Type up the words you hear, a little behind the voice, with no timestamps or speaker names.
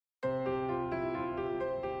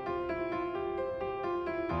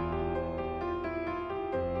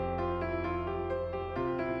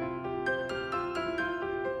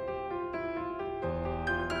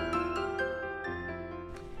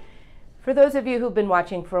For those of you who've been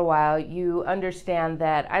watching for a while, you understand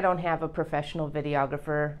that I don't have a professional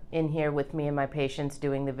videographer in here with me and my patients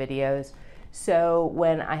doing the videos. So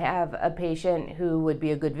when I have a patient who would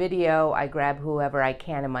be a good video, I grab whoever I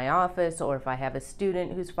can in my office, or if I have a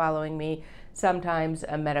student who's following me, sometimes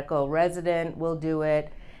a medical resident will do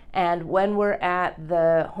it. And when we're at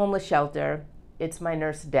the homeless shelter, it's my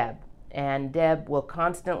nurse Deb. And Deb will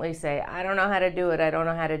constantly say, I don't know how to do it, I don't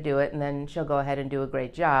know how to do it, and then she'll go ahead and do a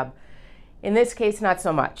great job. In this case, not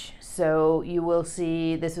so much. So you will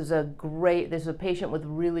see this is a patient with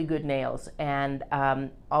really good nails, and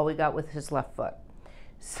all we got with his left foot.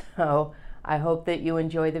 So I hope that you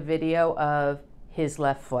enjoy the video of his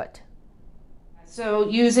left foot. So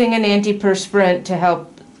using an antiperspirant to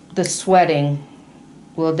help the sweating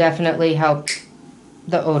will definitely help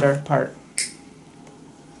the odor part.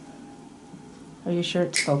 Are you sure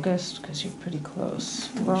it's focused? Because you're pretty close.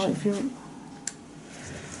 Well,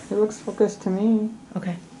 it looks focused to me.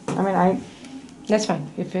 Okay. I mean, That's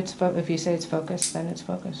fine. If you say it's focused, then it's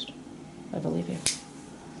focused. I believe you.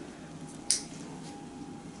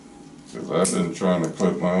 Because I've been trying to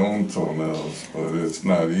clip my own toenails, but it's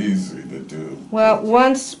not easy to do. Well,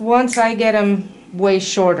 once I get them way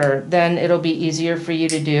shorter, then it'll be easier for you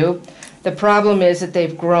to do. The problem is that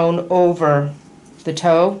they've grown over the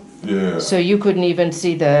toe. Yeah. So you couldn't even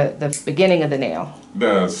see the beginning of the nail.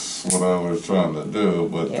 That's what I was trying to do,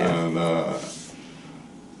 but Yeah. then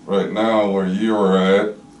right now where you're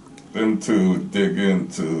at, them two dig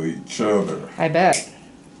into each other. I bet.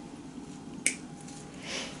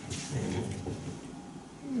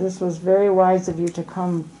 this was very wise of you to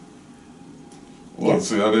come. Well, Yes.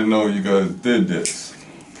 see, I didn't know you guys did this.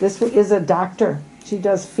 This is a doctor. She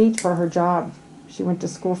does feet for her job. She went to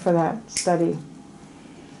school for that study.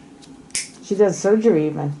 She does surgery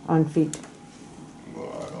even on feet.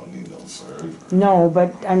 Well, I don't need no surgery. No,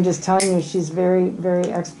 but I'm just telling you, she's very, very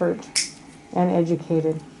expert and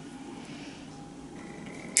educated.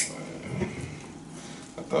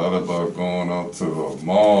 I thought about going out to the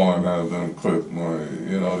mall and have them clip my,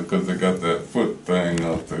 because they got that foot thing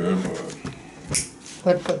out there, but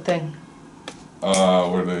What foot thing?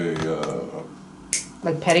 where they,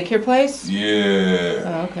 Like pedicure place? yeah.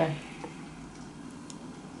 Oh, okay.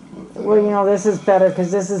 Well, this is better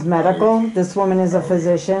because this is medical. This woman is a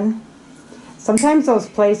physician. Sometimes those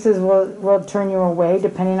places will turn you away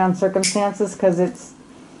depending on circumstances because it's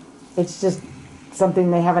just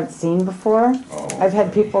something they haven't seen before. Oh, I've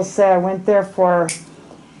had people say I went there for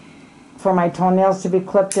my toenails to be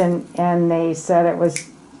clipped and they said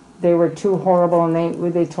they were too horrible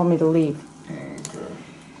and they told me to leave. Okay.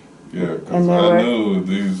 Yeah, because And I knew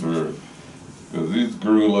these were, because these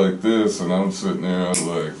grew like this, and I'm sitting there, I was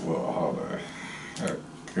like, well, how the heck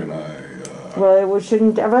can I, Well, it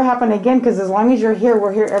shouldn't ever happen again because as long as you're here,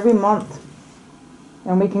 we're here every month.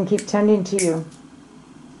 And we can keep tending to you.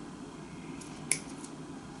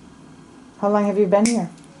 How long have you been here?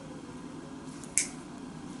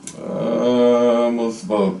 almost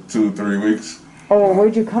about 2-3 weeks. Oh,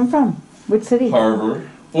 where'd you come from? Which city? Harbor.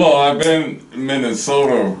 Well, I've been in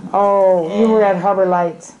Minnesota. Oh, you were at Harbor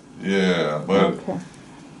Lights. Yeah, but Okay.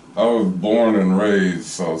 I was born and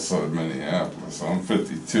raised outside Minneapolis. I'm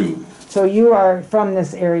 52. So you are from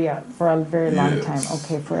this area for a very long Yes. time.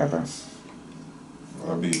 Okay, forever.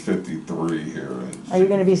 I'll be 53 here. Are you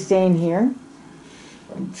going to be staying here?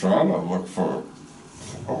 I'm trying to look for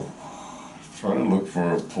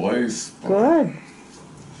a place. Good.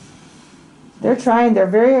 They're trying. They're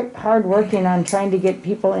very hard working on trying to get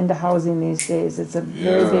people into housing these days. It's a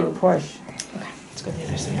very Yeah. big push. Okay, let's go to the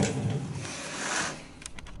other side.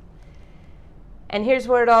 And here's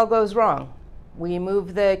where it all goes wrong. We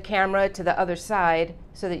moved the camera to the other side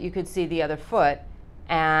so that you could see the other foot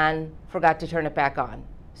and forgot to turn it back on.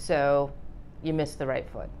 So you missed the right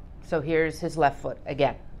foot. So here's his left foot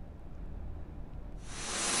again.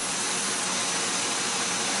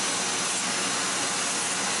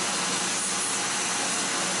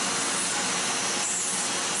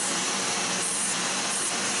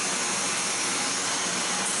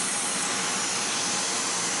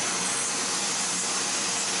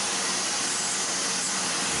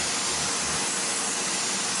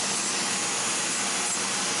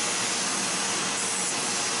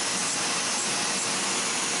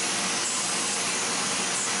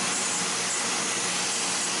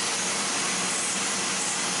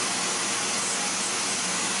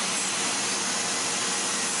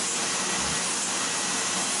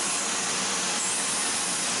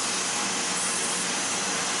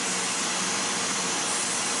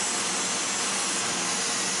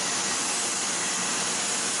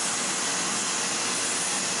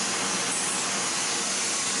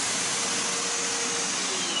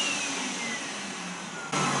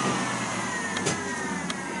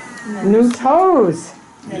 New toes.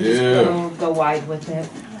 And just go wide with it.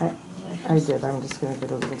 I did. I'm just gonna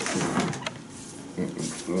get a little smaller.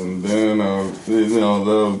 And then, you know,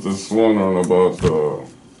 I was just wondering about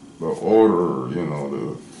the order, you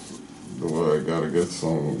know, the way I gotta get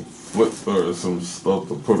some or some stuff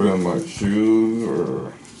to put in my shoes,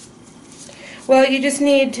 or... Well, you just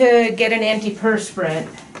need to get an antiperspirant.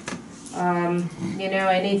 You know,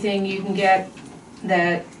 anything you can get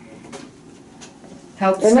that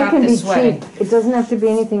helps And it stop can the be sweating. cheap. It doesn't have to be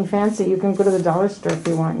anything fancy. You can go to the dollar store if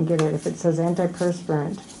you want and get it if it says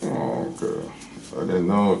antiperspirant. Oh, okay. I didn't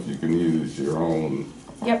know if you can use your own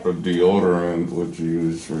deodorant, what you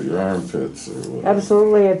use for your armpits or whatever.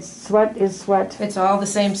 Absolutely, it's sweat is sweat. It's all the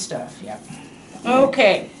same stuff, yeah.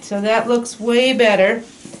 Okay, so that looks way better.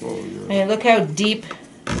 Oh, yeah. And look how deep,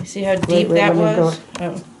 you see how deep that was?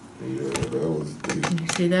 Oh. Yeah, that was deep. You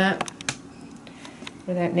see that?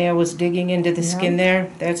 Where that nail was digging into the skin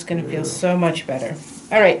there? That's going to feel so much better.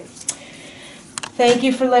 All right. Thank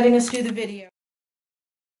you for letting us do the video.